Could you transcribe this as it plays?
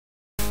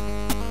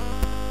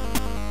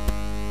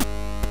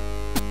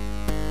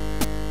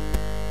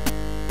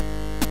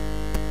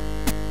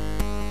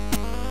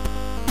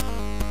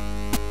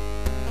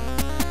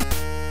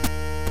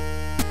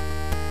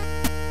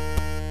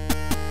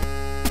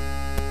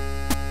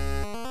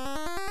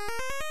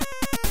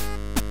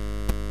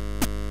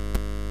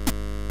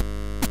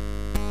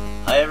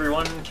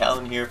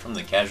Kalon here from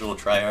the Casual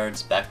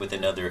Tryhards, back with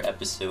another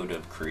episode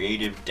of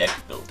creative deck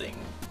building.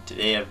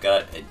 Today I've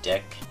got a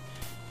deck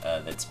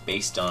that's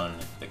based on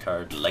the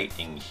card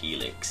Lightning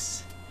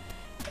Helix.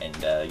 And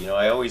you know,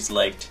 I always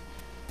liked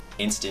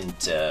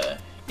instant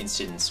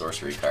and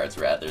sorcery cards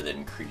rather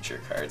than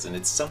creature cards, and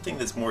it's something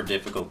that's more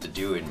difficult to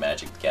do in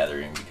Magic the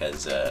Gathering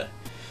because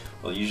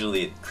well,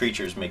 usually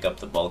creatures make up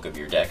the bulk of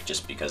your deck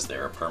just because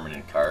they're a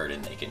permanent card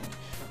and they can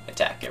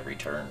attack every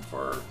turn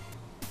for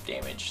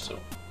damage, so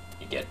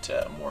you get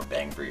more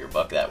bang for your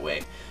buck that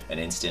way. An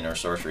instant or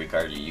sorcery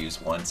card you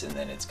use once and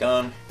then it's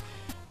gone.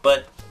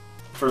 But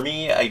for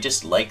me, I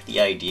just like the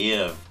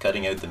idea of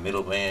cutting out the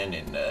middleman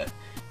and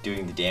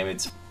doing the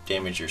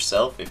damage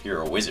yourself. If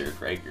you're a wizard,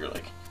 right, you're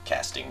like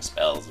casting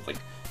spells, like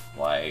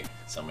why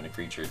summon a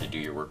creature to do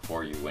your work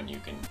for you when you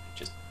can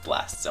just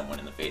blast someone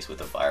in the face with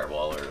a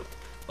fireball or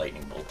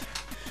lightning bolt.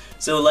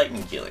 So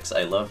Lightning Helix,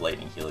 I love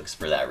Lightning Helix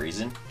for that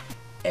reason,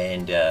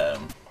 and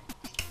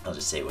I'll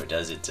just say what it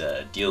does. It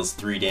deals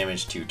 3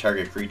 damage to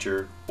target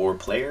creature or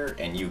player,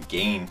 and you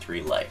gain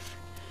 3 life.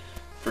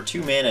 For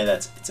 2 mana,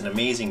 it's an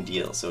amazing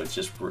deal. So it's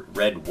just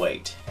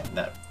red-white,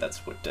 and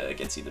that's what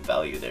gets you the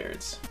value there.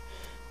 It's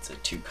a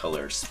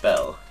 2-color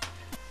spell,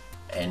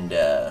 and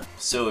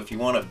so if you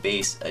want to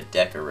base a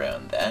deck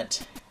around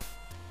that,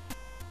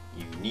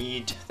 you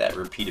need that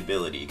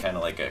repeatability, kind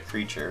of like a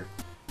creature.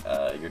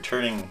 You're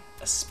turning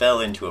a spell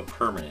into a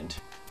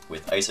permanent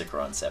with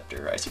Isochron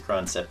Scepter.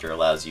 Isochron Scepter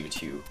allows you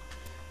to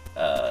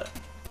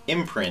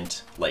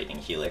imprint Lightning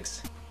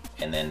Helix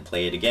and then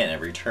play it again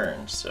every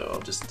turn. So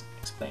I'll just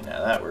explain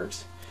how that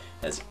works.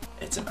 As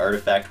it's an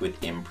artifact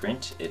with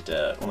imprint, it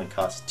only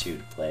costs 2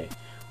 to play.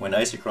 When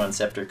Isochron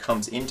Scepter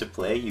comes into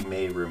play, you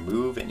may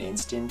remove an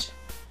instant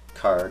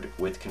card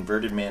with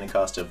converted mana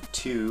cost of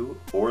 2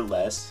 or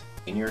less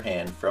in your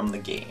hand from the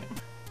game.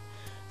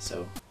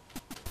 So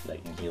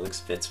Lightning Helix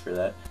fits for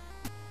that.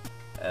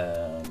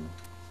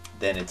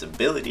 Then its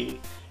ability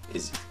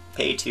is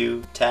pay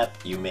 2, tap,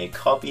 you may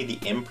copy the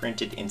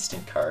imprinted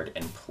instant card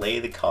and play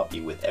the copy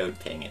without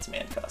paying its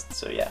mana cost.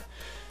 So yeah,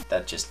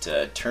 that just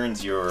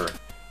turns your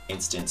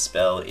instant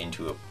spell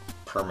into a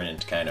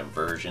permanent kind of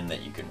version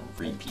that you can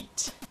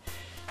repeat.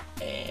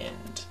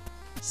 And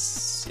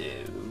so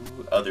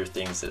other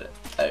things that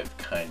I've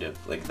kind of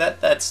like,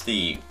 that's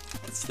the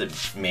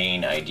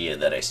main idea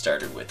that I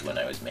started with when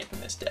I was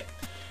making this deck.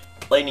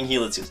 Lightning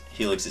Helix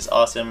is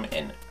awesome,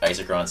 and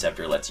Isochron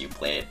Scepter lets you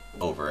play it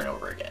over and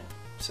over again.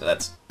 So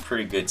that's a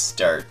pretty good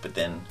start, but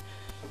then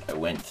I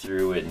went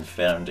through it and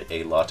found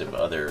a lot of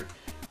other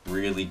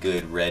really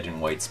good red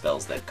and white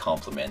spells that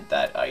complement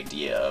that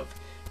idea of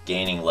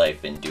gaining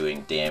life and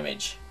doing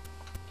damage.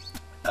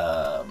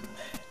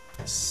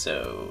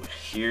 So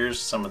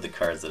here's some of the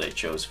cards that I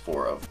chose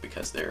 4 of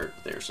because they're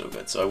so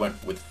good. So I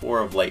went with 4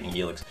 of Lightning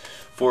Helix,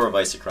 4 of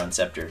Isochron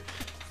Scepter,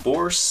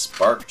 4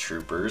 Spark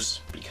Troopers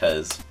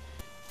because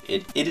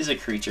it is a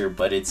creature,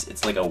 but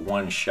it's like a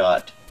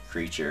one-shot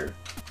creature.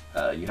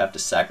 You have to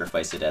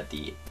sacrifice it at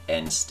the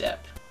end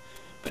step.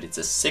 But it's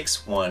a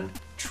 6/1,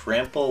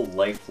 trample,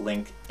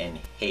 lifelink, and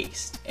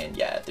haste. And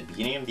yeah, at the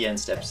beginning of the end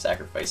step,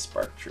 sacrifice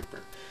Spark Trooper.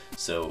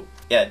 So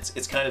yeah,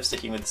 it's kind of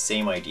sticking with the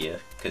same idea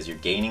because you're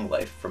gaining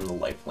life from the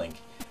lifelink,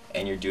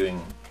 and you're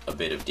doing a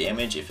bit of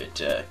damage if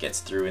it gets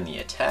through in the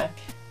attack.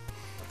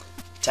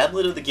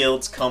 Tablet of the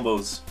Guilds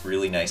combos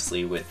really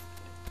nicely with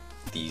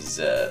these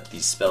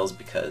spells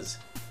because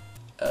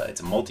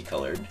it's a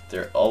multicolored.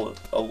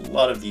 A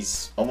lot of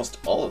these, almost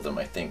all of them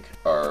I think,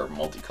 are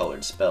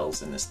multicolored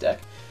spells in this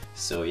deck.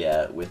 So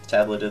yeah, with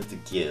Tablet of the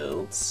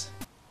Guilds,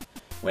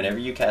 whenever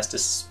you cast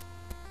as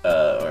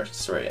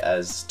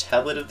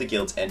Tablet of the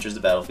Guilds enters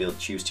the battlefield,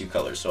 choose 2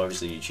 colors. So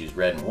obviously you choose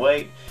red and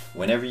white.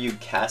 Whenever you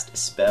cast a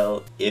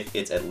spell, if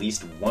it's at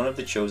least one of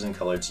the chosen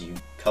colors,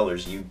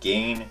 you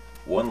gain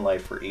 1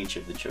 life for each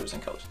of the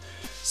chosen colors.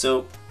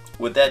 So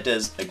what that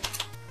does, like,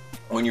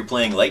 when you're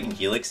playing Lightning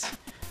Helix,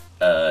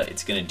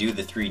 it's going to do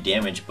the 3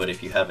 damage, but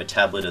if you have a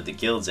Tablet of the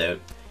Guilds out,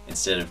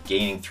 instead of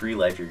gaining 3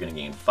 life, you're going to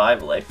gain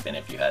 5 life, and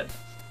if you had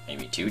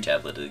maybe 2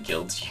 Tablet of the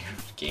Guilds, you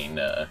gain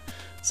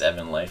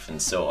 7 life, and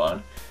so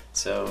on.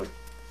 So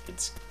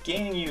it's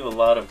gaining you a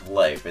lot of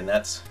life, and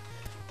that's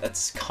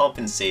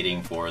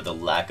compensating for the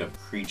lack of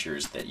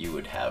creatures that you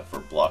would have for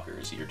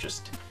blockers.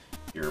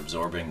 You're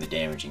absorbing the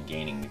damage and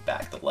gaining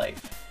back the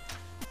life.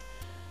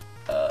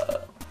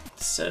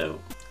 So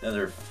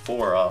another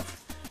 4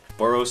 off,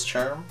 Boros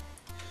Charm.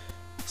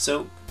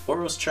 So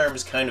Boros Charm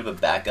is kind of a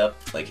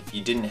backup. Like if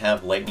you didn't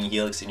have Lightning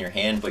Helix in your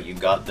hand but you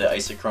got the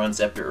Isochron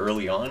Scepter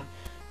early on,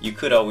 you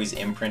could always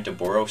imprint a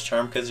Boros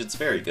Charm because it's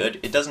very good.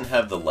 It doesn't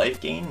have the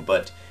life gain,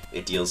 but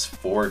it deals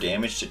 4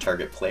 damage to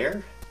target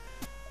player.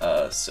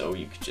 So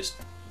you could just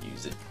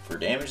use it for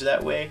damage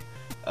that way.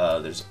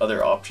 There's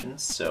other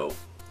options, so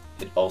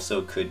it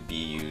also could be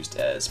used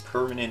as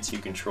permanents you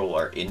control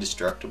are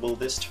indestructible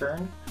this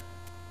turn,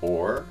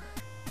 or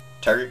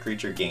target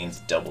creature gains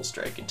double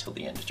strike until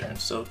the end of turn.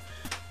 So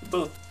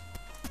both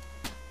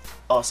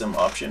awesome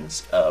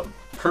options.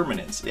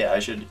 Permanents, yeah, I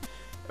should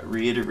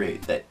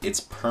reiterate that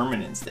it's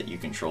permanents that you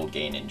control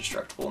gain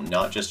indestructible,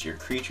 not just your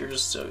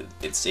creatures, so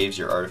it saves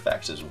your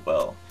artifacts as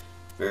well.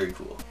 Very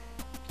cool.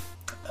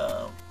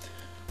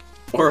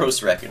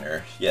 Boros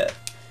Reckoner, yeah.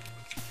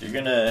 You're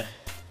gonna...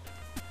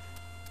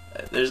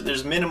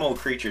 There's minimal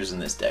creatures in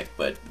this deck,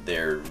 but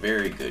they're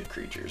very good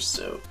creatures,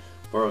 so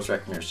Boros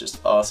Reckoner is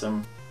just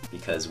awesome,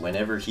 because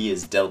whenever he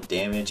is dealt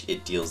damage,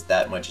 it deals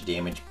that much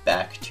damage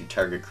back to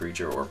target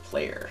creature or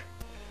player.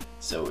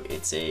 So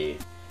it's a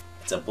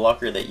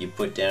blocker that you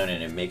put down,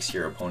 and it makes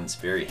your opponents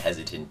very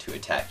hesitant to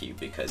attack you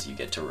because you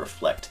get to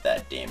reflect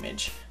that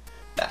damage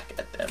back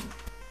at them.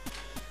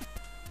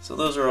 So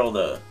those are all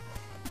the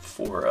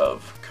 4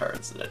 of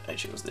cards that I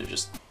chose. They're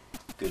just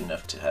good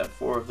enough to have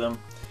 4 of them.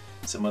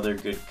 Some other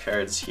good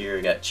cards here.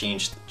 I got Chain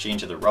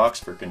of the Rocks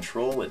for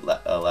control. It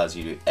allows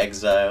you to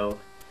exile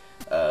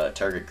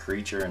target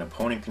creature and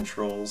opponent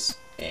controls,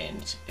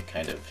 and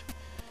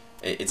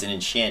it's an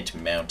enchant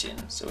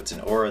mountain. So it's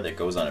an aura that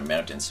goes on a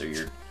mountain, so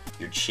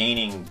you're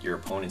chaining your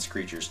opponent's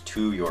creatures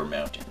to your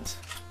mountains.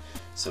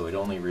 So it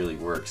only really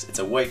works. It's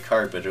a white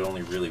card, but it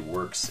only really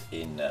works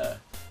in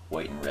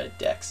white and red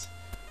decks.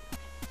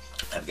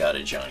 I've got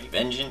Ajani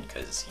Vengeant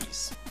because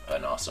he's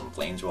an awesome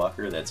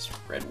planeswalker that's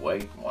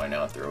red-white. Why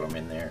not throw him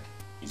in there?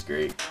 He's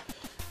great.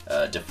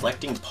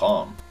 Deflecting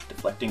Palm.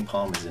 Deflecting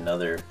Palm is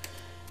another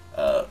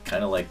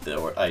kind of like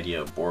the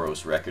idea of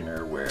Boros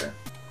Reckoner, where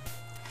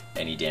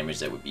any damage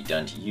that would be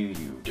done to you,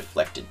 you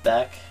deflect it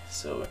back.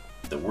 So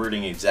the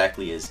wording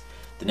exactly is,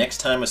 the next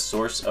time a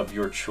source of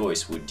your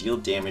choice would deal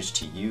damage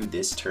to you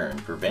this turn,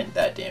 prevent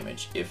that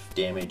damage. If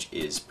damage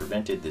is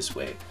prevented this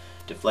way,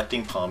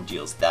 Deflecting Palm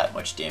deals that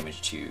much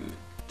damage to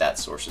that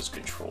source's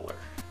controller.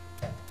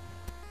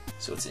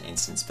 So it's an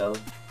instant spell.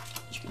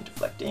 You can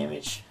deflect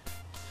damage.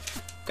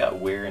 Got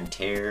Wear and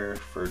Tear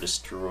for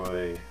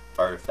destroy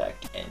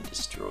artifact and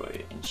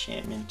destroy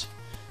enchantment.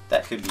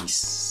 That could be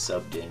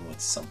subbed in with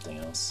something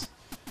else,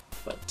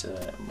 but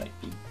it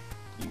might be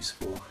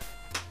useful.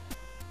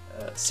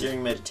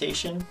 Searing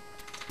Meditation.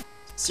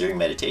 Searing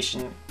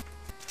Meditation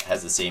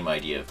has the same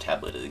idea of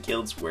Tablet of the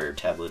Guilds, where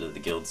Tablet of the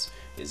Guilds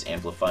is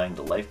amplifying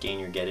the life gain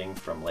you're getting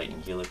from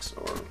Lightning Helix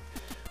or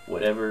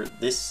whatever.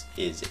 This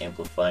is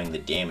amplifying the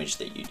damage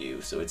that you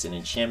do. So it's an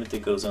enchantment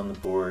that goes on the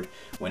board.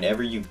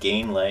 Whenever you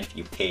gain life,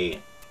 you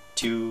pay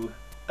 2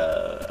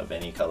 of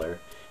any color.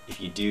 If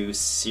you do,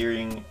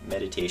 Searing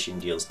Meditation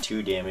deals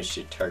 2 damage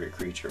to target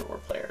creature or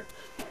player.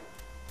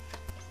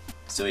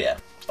 So yeah,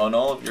 on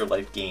all of your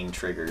life gain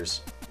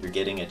triggers, you're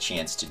getting a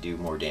chance to do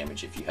more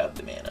damage if you have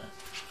the mana.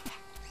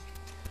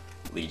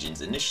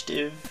 Legion's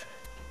Initiative.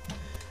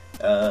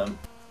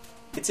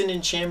 It's an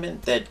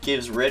enchantment that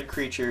gives red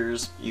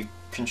creatures you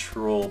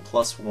control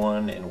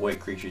 +1 and white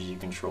creatures you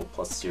control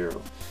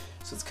 +0.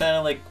 So it's kind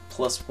of like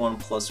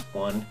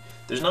 +1/+1.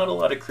 There's not a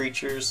lot of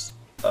creatures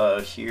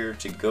here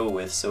to go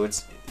with, so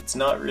it's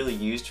not really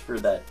used for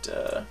that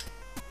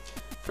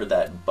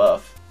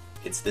buff.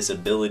 It's this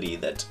ability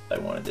that I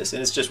wanted this,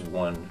 and it's just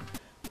one.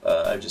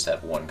 I just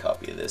have 1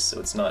 copy of this, so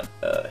it's not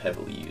a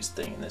heavily used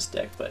thing in this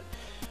deck, but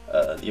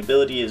the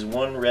ability is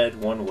 1 red,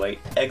 1 white,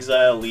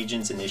 exile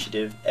Legion's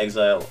Initiative,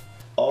 exile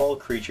all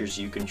creatures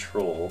you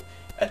control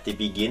at the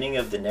beginning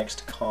of the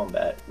next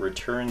combat,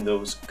 return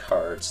those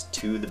cards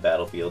to the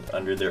battlefield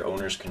under their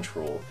owner's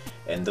control,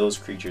 and those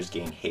creatures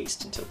gain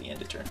haste until the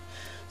end of turn.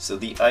 So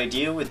the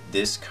idea with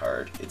this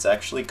card, it's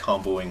actually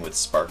comboing with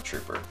Spark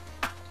Trooper,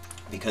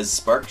 because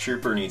Spark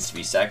Trooper needs to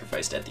be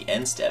sacrificed at the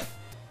end step.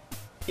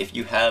 If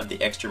you have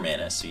the extra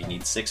mana, so you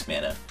need 6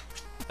 mana,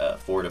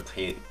 4 to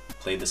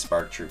play the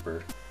Spark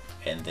Trooper,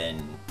 and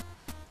then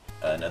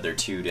another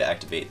 2 to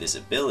activate this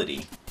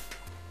ability,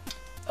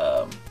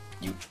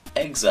 you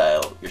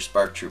exile your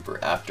Spark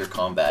Trooper after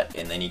combat,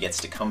 and then he gets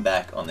to come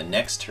back on the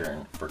next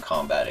turn for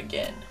combat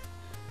again.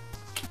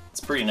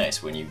 It's pretty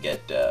nice when you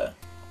get a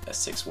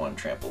 6/1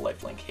 trample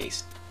lifelink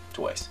haste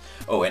twice.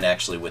 Oh, and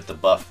actually with the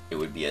buff, it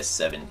would be a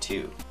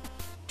 7/2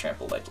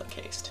 trample lifelink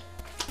haste.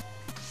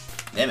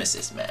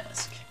 Nemesis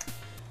Mask.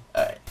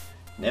 Alright,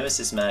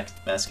 Nemesis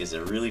Mask is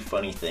a really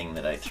funny thing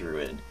that I threw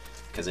in,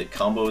 because it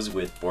combos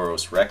with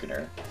Boros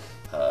Reckoner.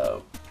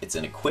 It's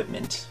an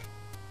equipment.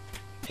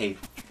 Pay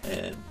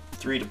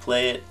 3 to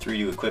play it, 3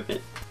 to equip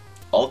it.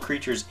 All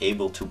creatures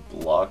able to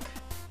block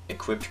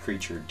equipped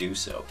creature do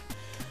so.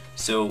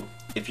 So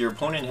if your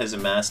opponent has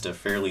amassed a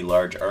fairly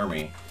large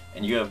army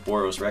and you have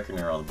Boros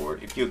Reckoner on the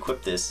board, if you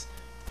equip this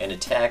and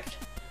attack,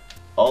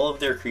 all of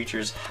their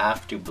creatures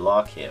have to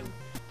block him,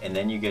 and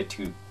then you get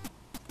to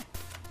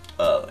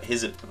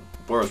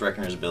Boros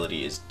Reckoner's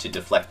ability is to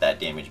deflect that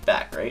damage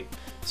back, right?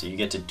 So you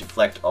get to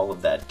deflect all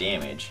of that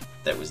damage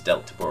that was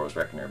dealt to Boros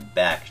Reckoner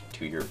back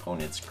to your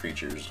opponent's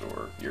creatures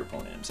or your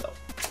opponent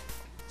himself.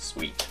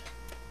 Sweet.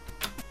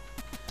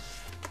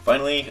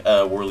 Finally,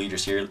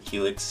 Warleader's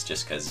Helix,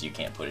 just because you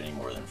can't put any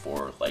more than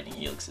 4 Lightning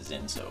Helixes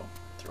in, so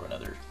throw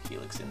another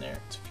Helix in there.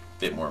 It's a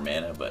bit more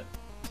mana, but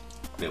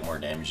a bit more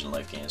damage and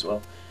life gain as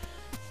well.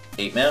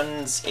 8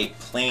 mountains, 8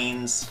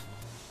 plains.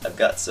 I've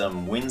got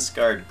some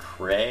Wind-Scarred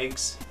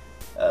Crags.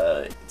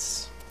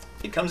 It's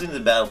it comes into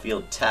the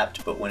battlefield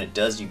tapped, but when it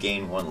does, you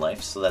gain 1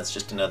 life, so that's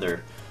just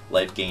another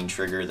life gain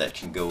trigger that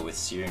can go with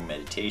Searing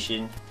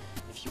Meditation.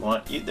 If you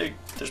want,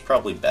 there's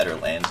probably better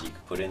lands you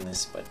could put in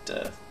this, but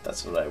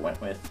that's what I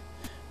went with.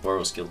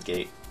 Boros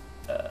Guildgate,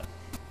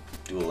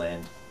 dual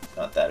land,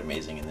 not that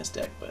amazing in this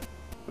deck, but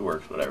it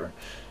works, whatever.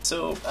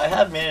 So I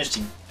have managed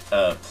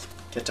to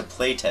get to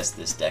play test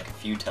this deck a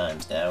few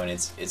times now, and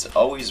it's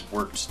always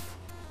worked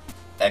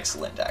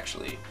excellent,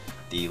 actually.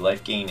 The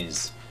life gain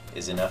is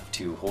enough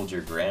to hold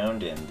your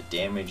ground, and the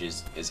damage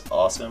is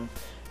awesome.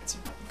 It's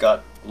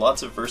got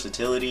lots of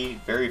versatility,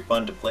 very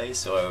fun to play,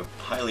 so I would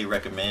highly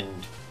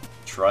recommend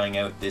trying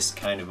out this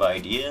kind of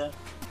idea,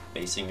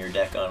 basing your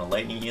deck on a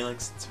Lightning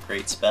Helix. It's a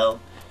great spell.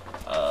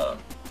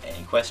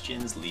 Any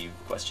questions, leave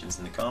questions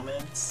in the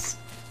comments.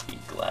 Be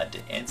glad to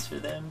answer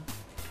them.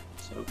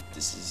 So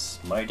this is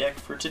my deck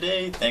for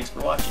today. Thanks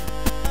for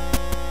watching.